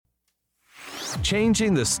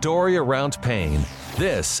Changing the story around pain.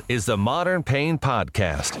 This is the Modern Pain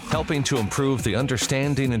Podcast, helping to improve the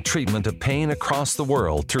understanding and treatment of pain across the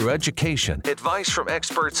world through education, advice from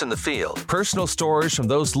experts in the field, personal stories from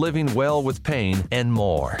those living well with pain, and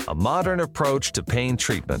more. A modern approach to pain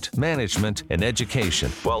treatment, management, and education,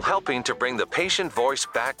 while helping to bring the patient voice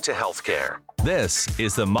back to healthcare. This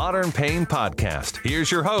is the Modern Pain Podcast. Here's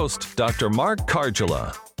your host, Dr. Mark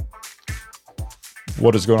Cardula.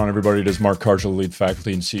 What is going on, everybody? It is Mark Cardula, lead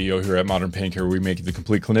faculty and CEO here at Modern Pain Care, where we make you the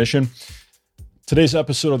complete clinician. Today's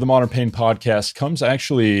episode of the Modern Pain Podcast comes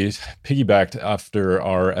actually piggybacked after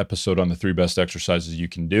our episode on the 3 best exercises you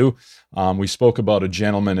can do. We spoke about a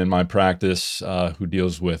gentleman in my practice who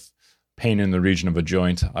deals with pain in the region of a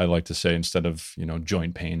joint. I like to say instead of,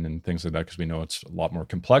 joint pain and things like that, because we know it's a lot more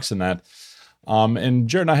complex than that. And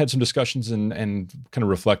Jared and I had some discussions and kind of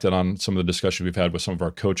reflected on some of the discussions we've had with some of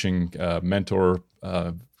our coaching mentor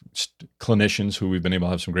clinicians who we've been able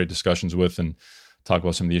to have some great discussions with and talk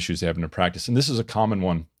about some of the issues they have in their practice. And this is a common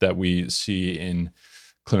one that we see in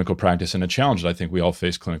clinical practice and a challenge that I think we all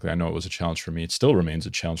face clinically. I know it was a challenge for me. It still remains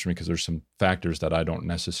a challenge for me because there's some factors that I don't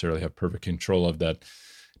necessarily have perfect control of that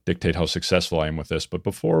dictate how successful I am with this. But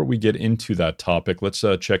before we get into that topic, let's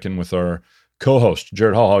check in with our co-host,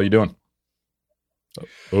 Jared Hall. How are you doing?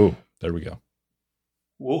 Oh, there we go.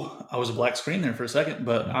 Whoa, I was a black screen there for a second,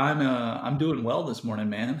 but I'm doing well this morning,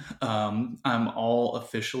 man. I'm all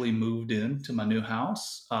officially moved into my new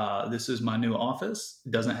house. This is my new office.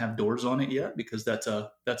 It doesn't have doors on it yet because that's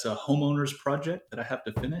a homeowner's project that I have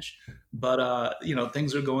to finish. But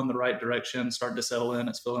things are going the right direction, starting to settle in.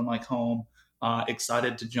 It's feeling like home.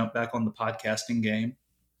 Excited to jump back on the podcasting game.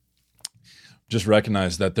 Just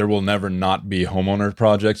recognize that there will never not be homeowner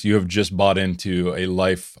projects. You have just bought into a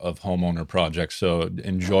life of homeowner projects. So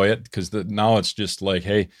enjoy it, because now it's just like,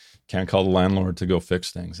 hey, can't call the landlord to go fix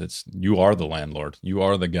things. You are the landlord. You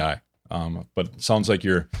are the guy. But it sounds like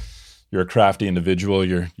you're a crafty individual.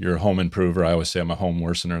 You're a home improver. I always say I'm a home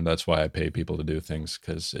worsener. That's why I pay people to do things,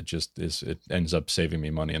 because it ends up saving me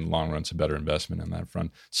money in the long run. It's a better investment in that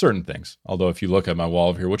front. Certain things. Although if you look at my wall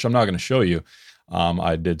over here, which I'm not going to show you,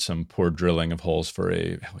 I did some poor drilling of holes for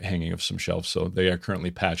a hanging of some shelves. So they are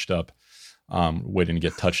currently patched up, waiting to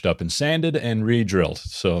get touched up and sanded and re-drilled.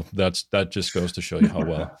 So that just goes to show you how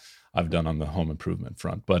well I've done on the home improvement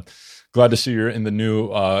front. But glad to see you're in the new,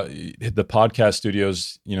 the podcast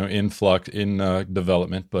studios, in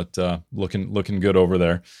development, but looking good over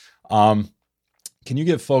there. Can you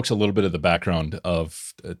give folks a little bit of the background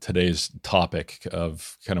of today's topic,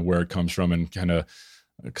 of kind of where it comes from, and kind of,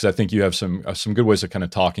 because I think you have some good ways of kind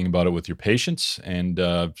of talking about it with your patients, and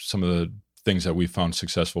some of the things that we found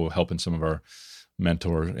successful helping some of our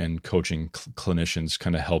mentor and coaching clinicians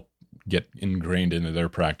kind of help get ingrained into their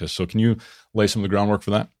practice. So can you lay some of the groundwork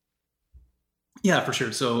for that? Yeah, for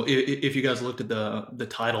sure. So if you guys looked at the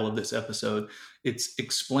title of this episode, it's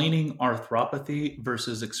explaining arthropathy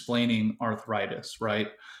versus explaining arthritis, right?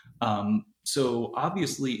 So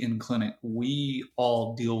obviously in clinic, we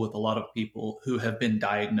all deal with a lot of people who have been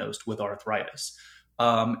diagnosed with arthritis.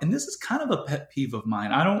 And this is kind of a pet peeve of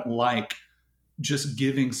mine. I don't like just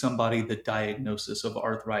giving somebody the diagnosis of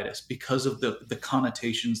arthritis because of the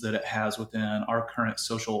connotations that it has within our current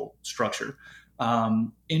social structure.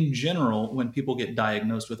 In general, when people get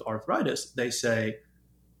diagnosed with arthritis, they say,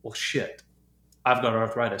 well, shit, I've got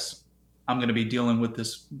arthritis. I'm going to be dealing with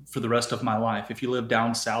this for the rest of my life. If you live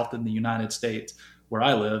down south in the United States, where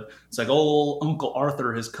I live, it's like, oh, Uncle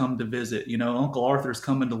Arthur has come to visit. Uncle Arthur's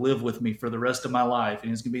coming to live with me for the rest of my life,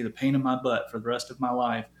 and he's going to be the pain in my butt for the rest of my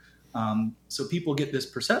life. So people get this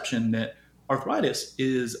perception that arthritis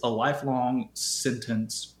is a lifelong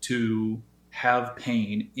sentence to have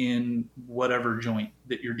pain in whatever joint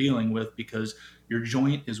that you're dealing with, because your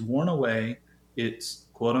joint is worn away. It's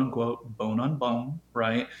quote unquote bone on bone,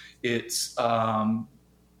 right? It's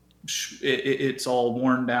it's all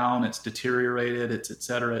worn down. It's deteriorated. It's et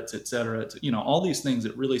cetera. It's et cetera. It's, all these things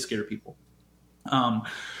that really scare people.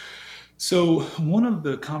 So one of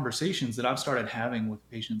the conversations that I've started having with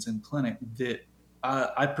patients in clinic that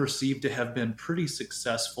I perceive to have been pretty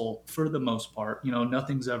successful for the most part.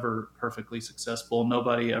 Nothing's ever perfectly successful.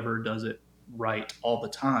 Nobody ever does it right all the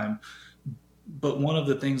time. But one of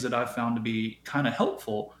the things that I've found to be kind of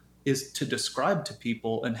helpful is to describe to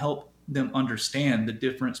people and help them understand the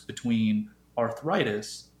difference between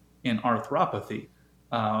arthritis and arthropathy.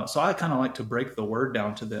 So I kind of like to break the word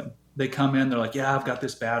down to them. They come in, they're like, yeah, I've got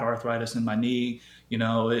this bad arthritis in my knee.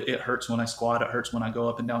 It hurts when I squat. It hurts when I go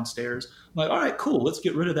up and down stairs. I'm like, all right, cool. Let's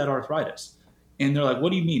get rid of that arthritis. And they're like,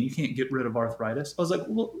 what do you mean you can't get rid of arthritis? I was like,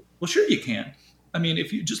 well, sure you can. I mean,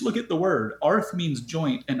 if you just look at the word, arth means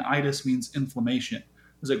joint and itis means inflammation.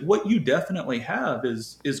 It's like what you definitely have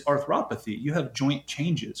is arthropathy. You have joint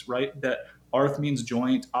changes, right? That arth means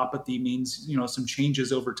joint, apathy means, some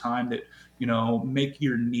changes over time that, make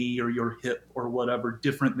your knee or your hip or whatever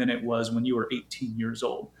different than it was when you were 18 years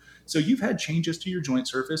old. So you've had changes to your joint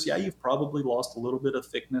surface. Yeah, you've probably lost a little bit of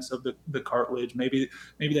thickness of the cartilage. Maybe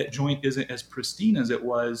that joint isn't as pristine as it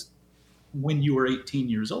was when you were 18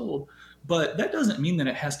 years old, but that doesn't mean that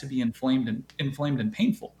it has to be inflamed and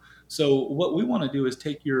painful. So what we want to do is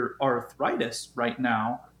take your arthritis right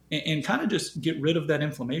now and kind of just get rid of that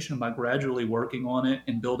inflammation by gradually working on it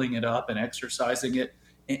and building it up and exercising it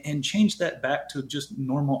and change that back to just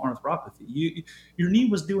normal arthropathy. Your knee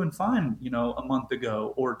was doing fine, a month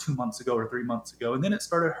ago or 2 months ago or 3 months ago, and then it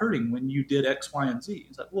started hurting when you did X, Y, and Z.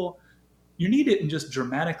 It's like, well, your knee didn't just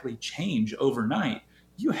dramatically change overnight.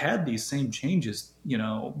 You had these same changes,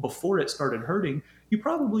 before it started hurting. You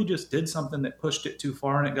probably just did something that pushed it too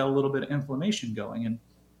far and it got a little bit of inflammation going. And,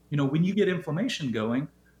 when you get inflammation going,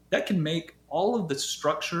 that can make all of the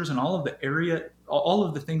structures and all of the area, all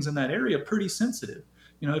of the things in that area pretty sensitive.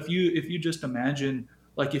 If you just imagine,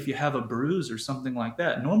 like if you have a bruise or something like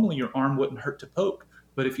that, normally your arm wouldn't hurt to poke.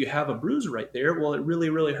 But if you have a bruise right there, well, it really,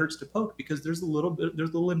 really hurts to poke because there's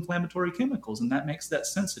little inflammatory chemicals, and that makes that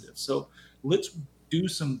sensitive. So let's do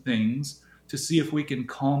some things to see if we can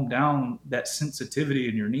calm down that sensitivity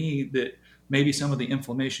in your knee that maybe some of the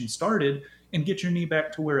inflammation started, and get your knee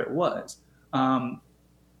back to where it was. And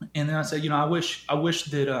then I said, I wish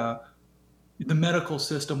that the medical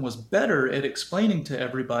system was better at explaining to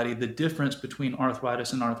everybody the difference between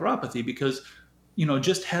arthritis and arthropathy, because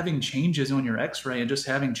just having changes on your x-ray and just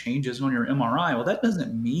having changes on your MRI, well, that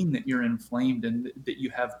doesn't mean that you're inflamed and that you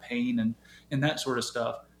have pain and that sort of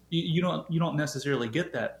stuff. You don't necessarily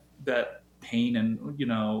get that pain and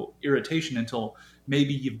irritation until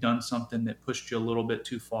maybe you've done something that pushed you a little bit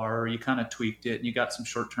too far, or you kind of tweaked it and you got some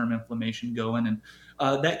short-term inflammation going, and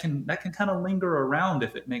that can kind of linger around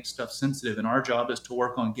if it makes stuff sensitive. And our job is to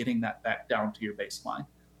work on getting that back down to your baseline.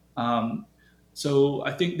 So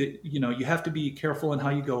I think that you have to be careful in how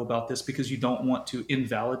you go about this, because you don't want to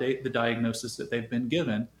invalidate the diagnosis that they've been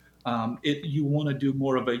given. You want to do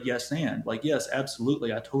more of a yes and, like, yes,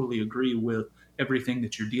 absolutely, I totally agree with everything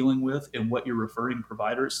that you're dealing with and what your referring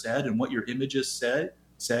provider said and what your images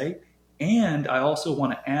say. And I also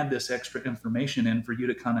want to add this extra information in for you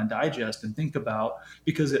to kind of digest and think about,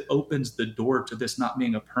 because it opens the door to this not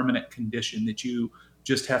being a permanent condition that you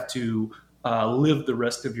just have to live the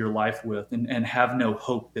rest of your life with and have no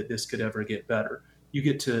hope that this could ever get better. You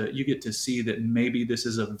get to see that maybe this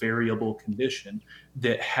is a variable condition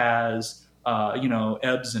that has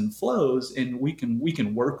ebbs and flows, and we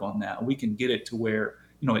can work on that. We can get it to where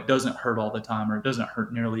it doesn't hurt all the time, or it doesn't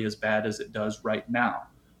hurt nearly as bad as it does right now.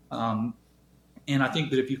 And I think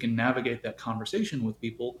that if you can navigate that conversation with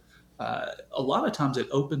people, a lot of times it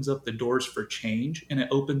opens up the doors for change, and it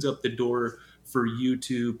opens up the door for you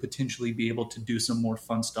to potentially be able to do some more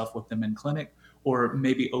fun stuff with them in clinic, or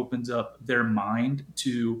maybe opens up their mind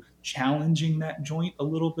to challenging that joint a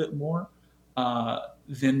little bit more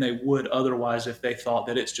than they would otherwise if they thought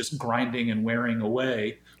that it's just grinding and wearing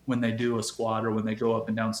away when they do a squat or when they go up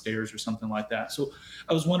and down stairs or something like that. So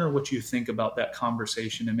I was wondering what you think about that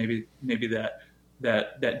conversation and maybe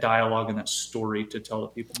that dialogue and that story to tell the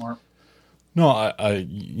people, Mark. No, I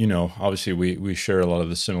obviously we share a lot of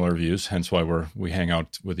the similar views, hence why we hang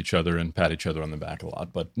out with each other and pat each other on the back a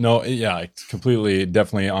lot. But no, yeah, I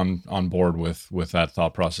definitely on board with that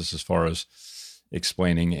thought process as far as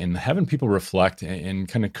explaining and having people reflect and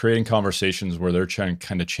kind of creating conversations where they're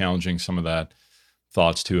kind of challenging some of that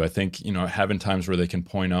thoughts too. I think, having times where they can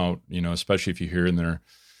point out, especially if you hear in their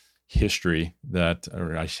history that,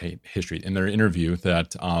 or I say history, in their interview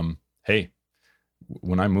that, hey,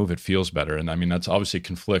 when I move, it feels better. And I mean, that's obviously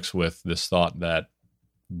conflicts with this thought that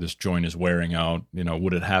this joint is wearing out,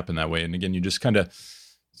 would it happen that way? And again, you just kind of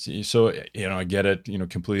see, so, I get it,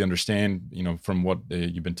 completely understand, from what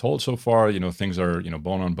you've been told so far, things are,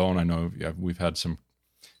 bone on bone. I know we've had some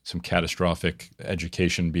catastrophic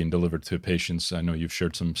education being delivered to patients. I know you've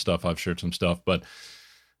shared some stuff, I've shared some stuff, but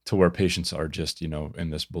to where patients are just, in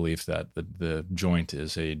this belief that the joint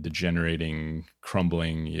is a degenerating,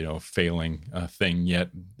 crumbling, failing thing. Yet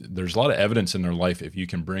there's a lot of evidence in their life. If you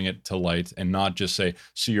can bring it to light and not just say,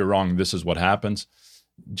 "See, you're wrong, this is what happens,"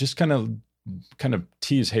 just kind of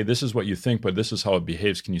tease, "Hey, this is what you think, but this is how it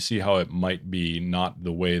behaves. Can you see how it might be not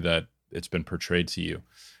the way that it's been portrayed to you?"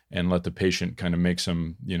 And let the patient kind of make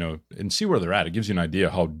some, and see where they're at. It gives you an idea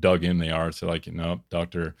how dug in they are to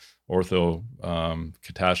Dr. Ortho,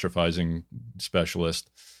 catastrophizing specialist.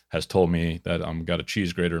 has told me that I'm got a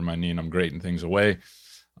cheese grater in my knee and I'm grating things away.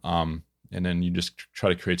 And then you just try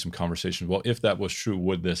to create some conversations. Well, if that was true,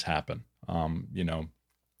 would this happen? And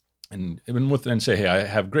even say, hey, I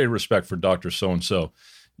have great respect for Dr. So-and-so.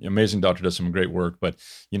 Amazing doctor, does some great work. But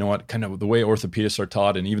you know what, kind of the way orthopedists are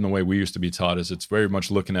taught, and even the way we used to be taught, is it's very much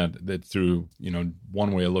looking at it through,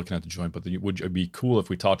 one way of looking at the joint. But would it be cool if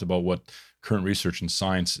we talked about what current research and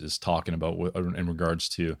science is talking about in regards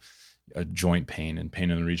to a joint pain and pain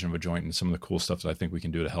in the region of a joint, and some of the cool stuff that I think we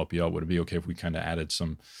can do to help you out? Would it be okay if we kind of added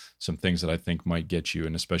some things that I think might get you,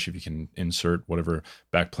 and especially if you can insert whatever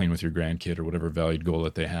back playing with your grandkid or whatever valued goal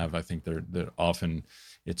that they have? I think they're often,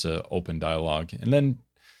 it's an open dialogue. And then,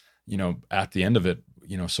 at the end of it,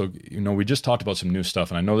 we just talked about some new stuff,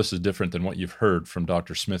 and I know this is different than what you've heard from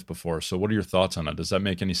Dr. Smith before. So what are your thoughts on that? Does that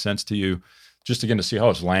make any sense to you? Just again, to see how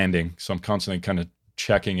it's landing. So I'm constantly kind of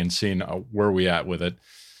checking and seeing where we at with it.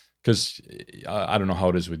 Because I don't know how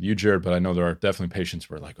it is with you, Jared, but I know there are definitely patients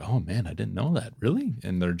where like, oh man, I didn't know that, really?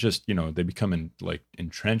 And they're just, they become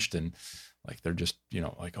entrenched, and like they're just,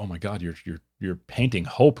 like, oh my God, you're painting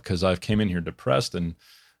hope because I've came in here depressed and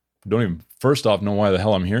don't even first off know why the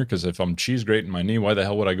hell I'm here. Because if I'm cheese grating my knee, why the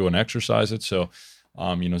hell would I go and exercise it? So,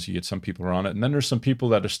 so you get some people around it, and then there's some people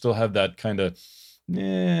that still have that kind of,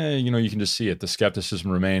 you can just see it. The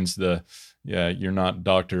skepticism remains. You're not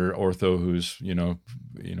Dr. Ortho, who's,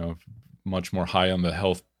 much more high on the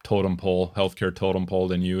healthcare totem pole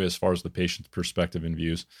than you as far as the patient's perspective and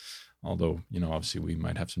views. Although, obviously we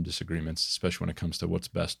might have some disagreements, especially when it comes to what's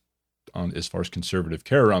best on as far as conservative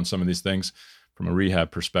care around some of these things from a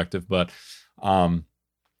rehab perspective. But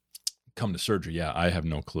come to surgery, I have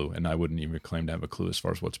no clue, and I wouldn't even claim to have a clue as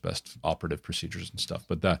far as what's best operative procedures and stuff.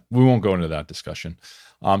 But that we won't go into that discussion.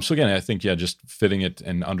 So again, I think just fitting it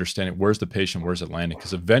and understanding where's the patient, where's it landing,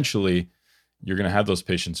 because eventually you're going to have those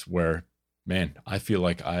patients where, man, I feel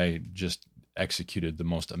like I just executed the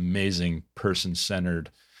most amazing person-centered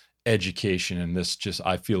education, and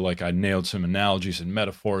I feel like I nailed some analogies and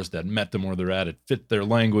metaphors that met them where they're at. It fit their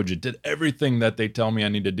language. It did everything that they tell me I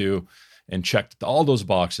need to do and checked all those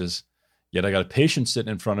boxes. Yet I got a patient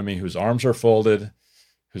sitting in front of me whose arms are folded,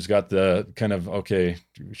 who's got the kind of, okay,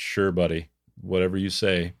 sure, buddy, whatever you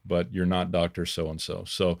say, but you're not Dr. So-and-so.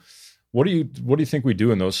 So what do you think we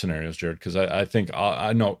do in those scenarios, Jared? Because I think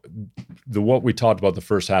I know what we talked about the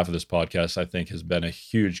first half of this podcast, I think has been a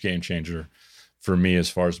huge game changer for me as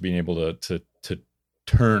far as being able to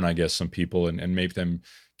turn, I guess, some people and make them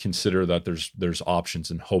consider that there's options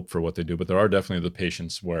and hope for what they do. But there are definitely the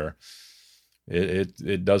patients where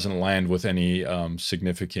it doesn't land with any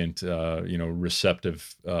significant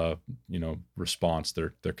receptive response.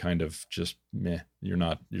 They're kind of just meh.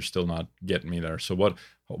 You're still not getting me there. So what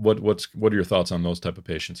are your thoughts on those type of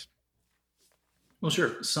patients? Well,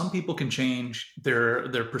 sure. Some people can change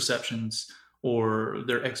their perceptions or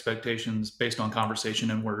their expectations based on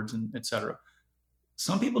conversation and words and et cetera.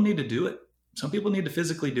 Some people need to do it. Some people need to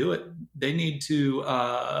physically do it. They need to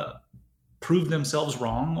prove themselves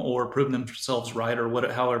wrong or prove themselves right,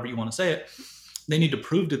 or however you want to say it. They need to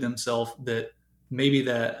prove to themselves that maybe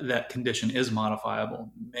that condition is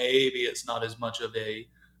modifiable. Maybe it's not as much of a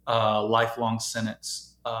lifelong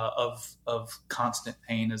sentence of constant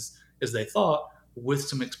pain as they thought, with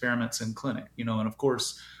some experiments in clinic, and of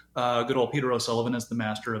course, good old Peter O'Sullivan is the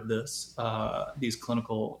master of this, these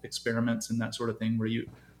clinical experiments and that sort of thing, where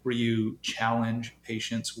you challenge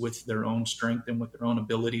patients with their own strength and with their own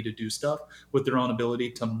ability to do stuff, with their own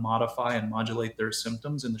ability to modify and modulate their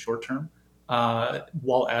symptoms in the short term,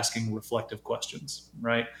 while asking reflective questions,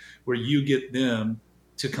 right? Where you get them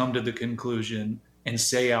to come to the conclusion and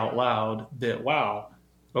say out loud that, wow,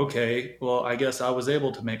 okay, well, I guess I was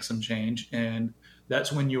able to make some change. And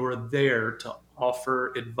that's when you're there to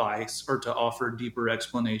offer advice or to offer deeper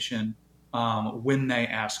explanation when they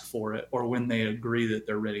ask for it or when they agree that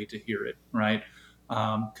they're ready to hear it, right?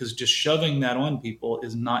 Because just shoving that on people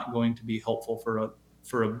is not going to be helpful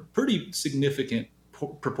for a pretty significant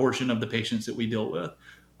proportion of the patients that we deal with.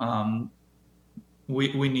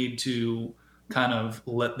 We need to kind of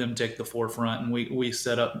let them take the forefront, and we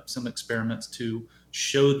set up some experiments to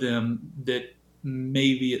show them that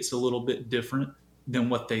maybe it's a little bit different than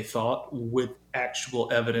what they thought, with actual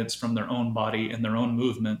evidence from their own body and their own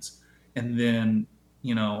movements, and then,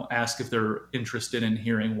 ask if they're interested in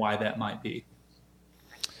hearing why that might be.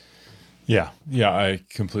 Yeah, I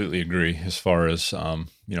completely agree. As far as,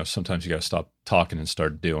 sometimes you got to stop talking and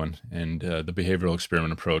start doing. And the behavioral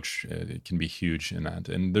experiment approach, it can be huge in that.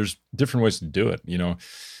 And there's different ways to do it.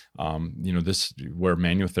 This where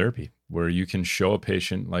manual therapy, where you can show a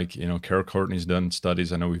patient, like, Carol Courtney's done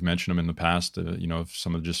studies. I know we've mentioned them in the past,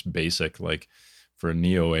 some of just basic, like for a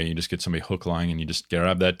knee OA. You just get somebody hook lying and you just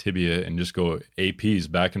grab that tibia and just go APs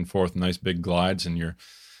back and forth, nice big glides, and you're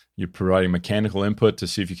providing mechanical input to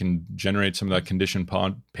see if you can generate some of that condition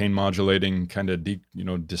pain modulating kind of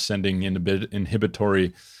descending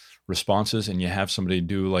inhibitory responses, and you have somebody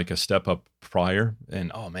do like a step up prior,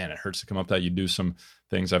 and oh man, it hurts to come up that. You do some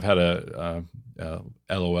things. I've had a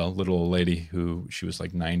LOL, little old lady who, she was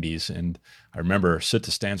like 90s, and I remember sit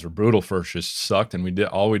to stands were brutal first, just sucked, and we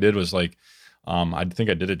did was like, I think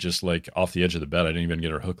I did it just like off the edge of the bed. I didn't even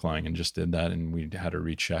get her hook lying, and just did that, and we had her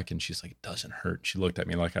recheck, and she's like, it doesn't hurt. She looked at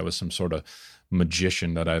me like I was some sort of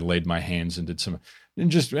magician, that I laid my hands and did some,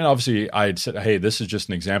 and obviously I had said, hey, this is just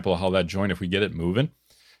an example of how that joint, if we get it moving,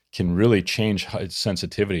 can really change its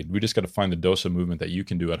sensitivity. We just got to find the dose of movement that you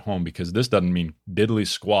can do at home, because this doesn't mean diddly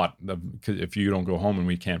squat if you don't go home and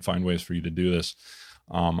we can't find ways for you to do this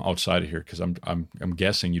outside of here. Because I'm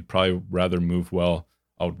guessing you'd probably rather move well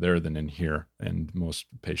out there than in here, and most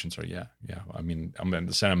patients are yeah. I mean,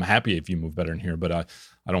 I'm happy if you move better in here, but I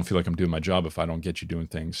don't feel like I'm doing my job if I don't get you doing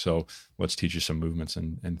things. So let's teach you some movements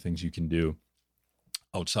and things you can do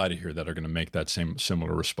outside of here that are going to make that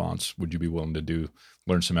similar response. Would you be willing to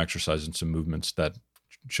learn some exercise and some movements that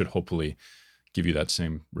should hopefully give you that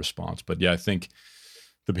same response? But yeah, I think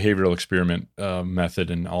the behavioral experiment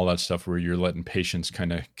method and all that stuff, where you're letting patients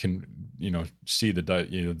kind of see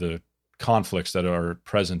the conflicts that are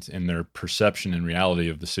present in their perception and reality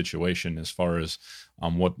of the situation, as far as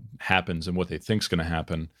what happens and what they think is going to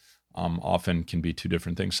happen, often can be two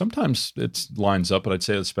different things. Sometimes it lines up, but I'd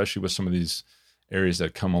say especially with some of these areas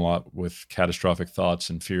that come a lot with catastrophic thoughts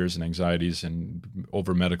and fears and anxieties and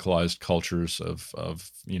over medicalized cultures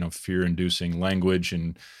of fear inducing language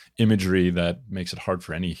and imagery that makes it hard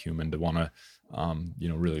for any human to want to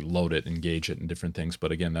really load it, engage it in different things.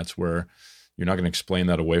 But again, that's where you're not going to explain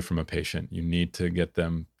that away from a patient. You need to get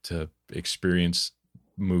them to experience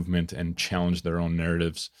movement and challenge their own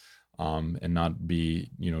narratives, and not be,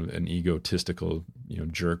 an egotistical,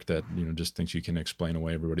 jerk that, just thinks you can explain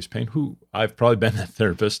away everybody's pain. Who I've probably been that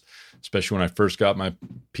therapist, especially when I first got my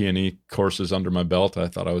P&E courses under my belt. I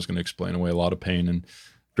thought I was going to explain away a lot of pain, and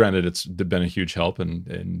granted, it's been a huge help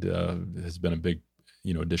and has been a big,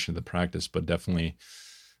 addition to the practice, but definitely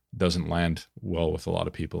doesn't land well with a lot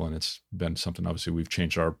of people. And it's been something, obviously, we've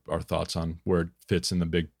changed our thoughts on where it fits in the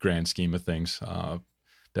big grand scheme of things.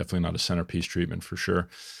 Definitely not a centerpiece treatment for sure.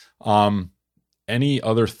 Any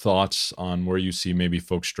other thoughts on where you see maybe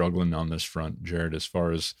folks struggling on this front, Jared, as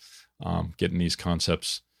far as getting these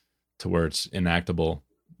concepts to where it's enactable,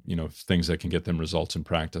 things that can get them results in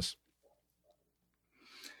practice?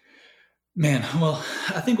 Man, well,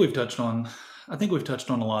 I think we've touched on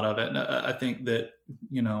a lot of it. I think that,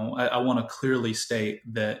 I want to clearly state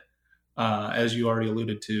that, as you already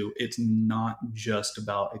alluded to, it's not just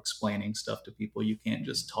about explaining stuff to people. You can't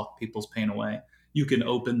just talk people's pain away. You can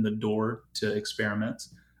open the door to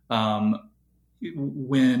experiments. When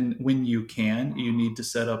you can, you need to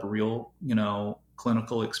set up real,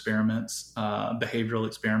 clinical experiments, behavioral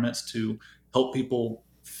experiments to help people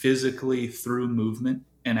physically, through movement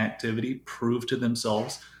and activity, prove to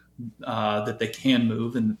themselves that they can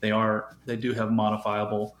move and that they do have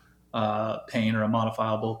modifiable pain or a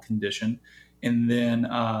modifiable condition. And then,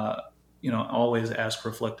 always ask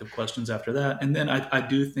reflective questions after that. And then I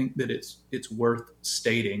do think that it's worth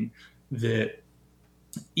stating that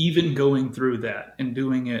even going through that and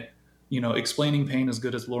doing it, explaining pain as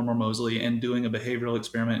good as Lorimer Moseley and doing a behavioral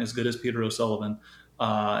experiment as good as Peter O'Sullivan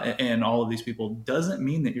and all of these people doesn't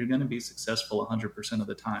mean that you're going to be successful 100% of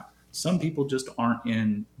the time. Some people just aren't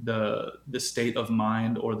in the state of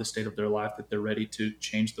mind or the state of their life that they're ready to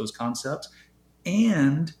change those concepts.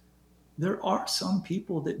 And there are some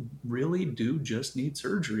people that really do just need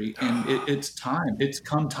surgery, and it's time. It's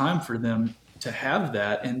come time for them to have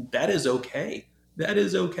that, and that is okay. That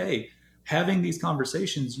is okay. Having these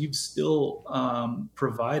conversations, you've still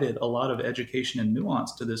provided a lot of education and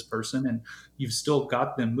nuance to this person, and you've still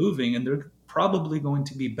got them moving, and they're probably going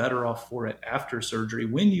to be better off for it after surgery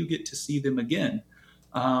when you get to see them again.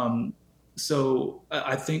 So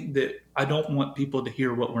I think that I don't want people to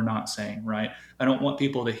hear what we're not saying, right? I don't want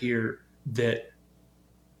people to hear that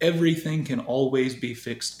everything can always be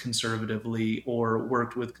fixed conservatively or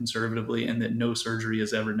worked with conservatively and that no surgery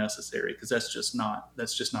is ever necessary, because that's just not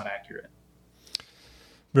accurate.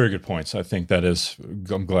 Very good points. I think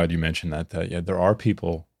I'm glad you mentioned that yeah, there are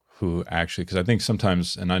people who actually, because I think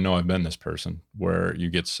sometimes, and I know I've been this person, where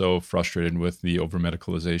you get so frustrated with the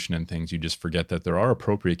over-medicalization and things, you just forget that there are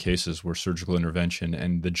appropriate cases where surgical intervention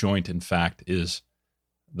and the joint, in fact, is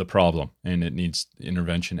the problem and it needs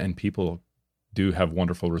intervention, and people do have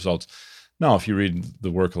wonderful results. Now, if you read the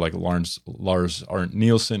work of like Lars Arndt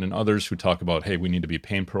Nielsen and others who talk about, hey, we need to be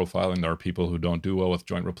pain profiling. There are people who don't do well with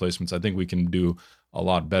joint replacements. I think we can do a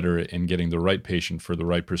lot better in getting the right patient for the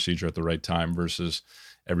right procedure at the right time versus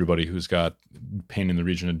everybody who's got pain in the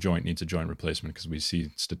region of joint needs a joint replacement, because we see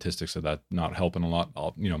statistics of that not helping a lot.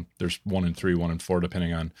 There's 1 in 3, 1 in 4,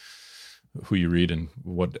 depending on who you read and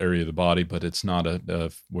what area of the body, but it's not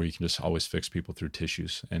a where you can just always fix people through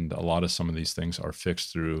tissues. And a lot of some of these things are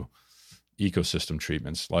fixed through ecosystem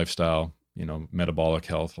treatments, lifestyle, metabolic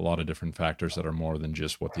health, a lot of different factors that are more than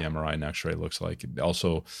just what the MRI and X-ray looks like.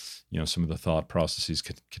 Also, some of the thought processes,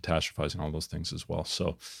 catastrophizing, all those things as well.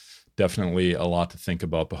 So definitely a lot to think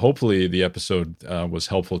about, but hopefully the episode was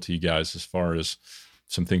helpful to you guys as far as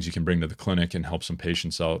some things you can bring to the clinic and help some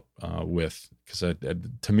patients out with, because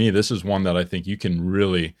to me, this is one that I think you can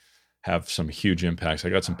really have some huge impacts. I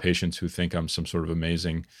got some patients who think I'm some sort of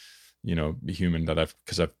amazing, human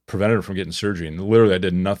because I've prevented them from getting surgery. And literally I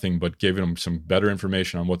did nothing but gave them some better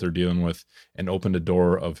information on what they're dealing with and opened a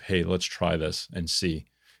door of, hey, let's try this and see.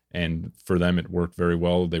 And for them, it worked very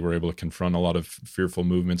well. They were able to confront a lot of fearful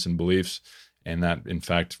movements and beliefs. And that, in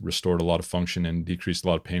fact, restored a lot of function and decreased a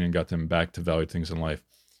lot of pain and got them back to value things in life.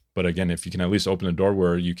 But again, if you can at least open a door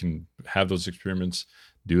where you can have those experiments,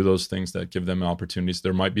 do those things that give them opportunities.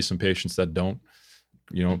 There might be some patients that don't,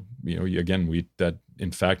 that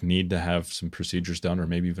in fact need to have some procedures done, or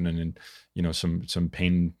maybe even some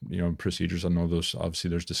pain, procedures. I know those, obviously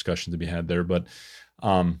there's discussions to be had there, but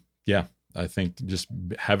I think just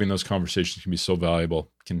having those conversations can be so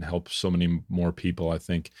valuable, can help so many more people. I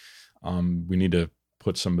think we need to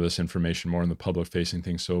put some of this information more in the public facing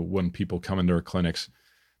things. So when people come into our clinics,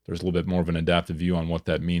 there's a little bit more of an adaptive view on what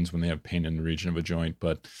that means when they have pain in the region of a joint,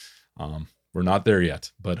 but we're not there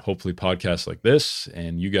yet. But hopefully podcasts like this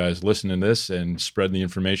and you guys listen to this and spread the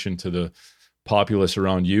information to the populace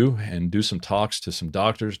around you, and do some talks to some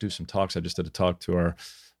doctors, do some talks. I just did a talk to our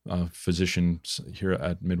physicians here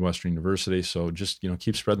at Midwestern University. So just,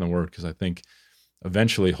 keep spreading the word, because I think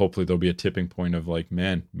eventually, hopefully there'll be a tipping point of like,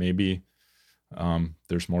 man, maybe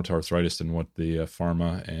there's more to arthritis than what the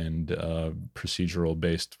pharma and procedural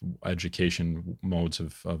based education modes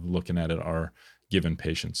of looking at it are given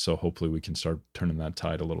patients. So hopefully we can start turning that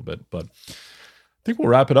tide a little bit. But I think we'll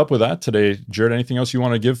wrap it up with that today. Jared, anything else you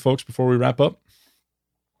want to give folks before we wrap up?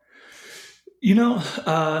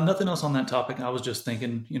 Nothing else on that topic. I was just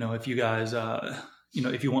thinking, if you guys,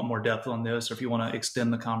 if you want more depth on this, or if you want to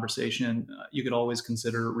extend the conversation, you could always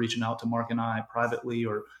consider reaching out to Mark and I privately,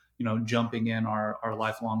 or, jumping in our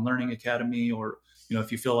Lifelong Learning Academy, or,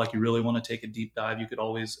 if you feel like you really want to take a deep dive, you could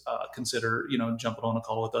always consider, jumping on a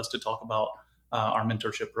call with us to talk about our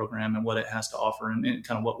mentorship program and what it has to offer, and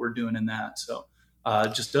kind of what we're doing in that. So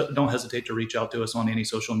just don't hesitate to reach out to us on any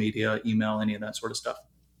social media, email, any of that sort of stuff.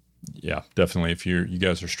 Yeah, definitely. If you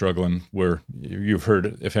guys are struggling, you've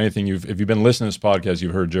heard, if anything, if you've been listening to this podcast,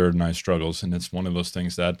 you've heard Jared and I's struggles. And it's one of those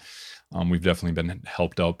things that we've definitely been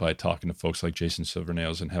helped out by talking to folks like Jason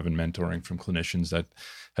Silvernails and having mentoring from clinicians that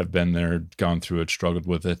have been there, gone through it, struggled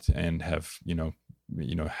with it, and have,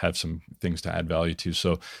 have some things to add value to.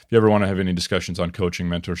 So if you ever want to have any discussions on coaching,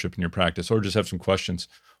 mentorship in your practice, or just have some questions,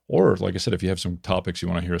 or like I said, if you have some topics you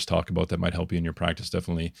want to hear us talk about that might help you in your practice,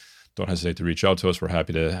 definitely don't hesitate to reach out to us. We're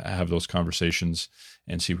happy to have those conversations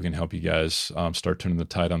and see if we can help you guys start turning the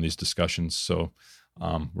tide on these discussions. So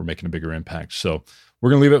we're making a bigger impact. So we're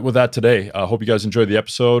going to leave it with that today. I hope you guys enjoyed the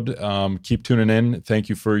episode. Keep tuning in. Thank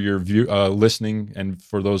you for your listening, and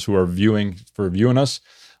for those who are viewing us.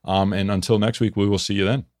 And until next week, we will see you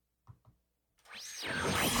then.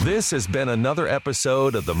 This has been another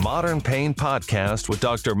episode of the Modern Pain Podcast with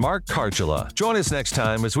Dr. Mark Karjala. Join us next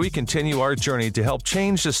time as we continue our journey to help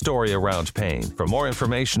change the story around pain. For more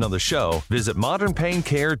information on the show, visit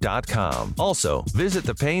modernpaincare.com. Also, visit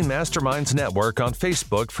the Pain Masterminds Network on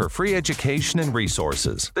Facebook for free education and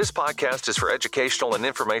resources. This podcast is for educational and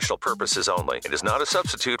informational purposes only. It is not a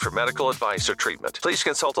substitute for medical advice or treatment. Please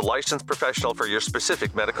consult a licensed professional for your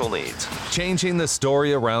specific medical needs. Changing the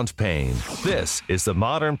story around pain. This is the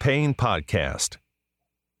Modern Pain Podcast.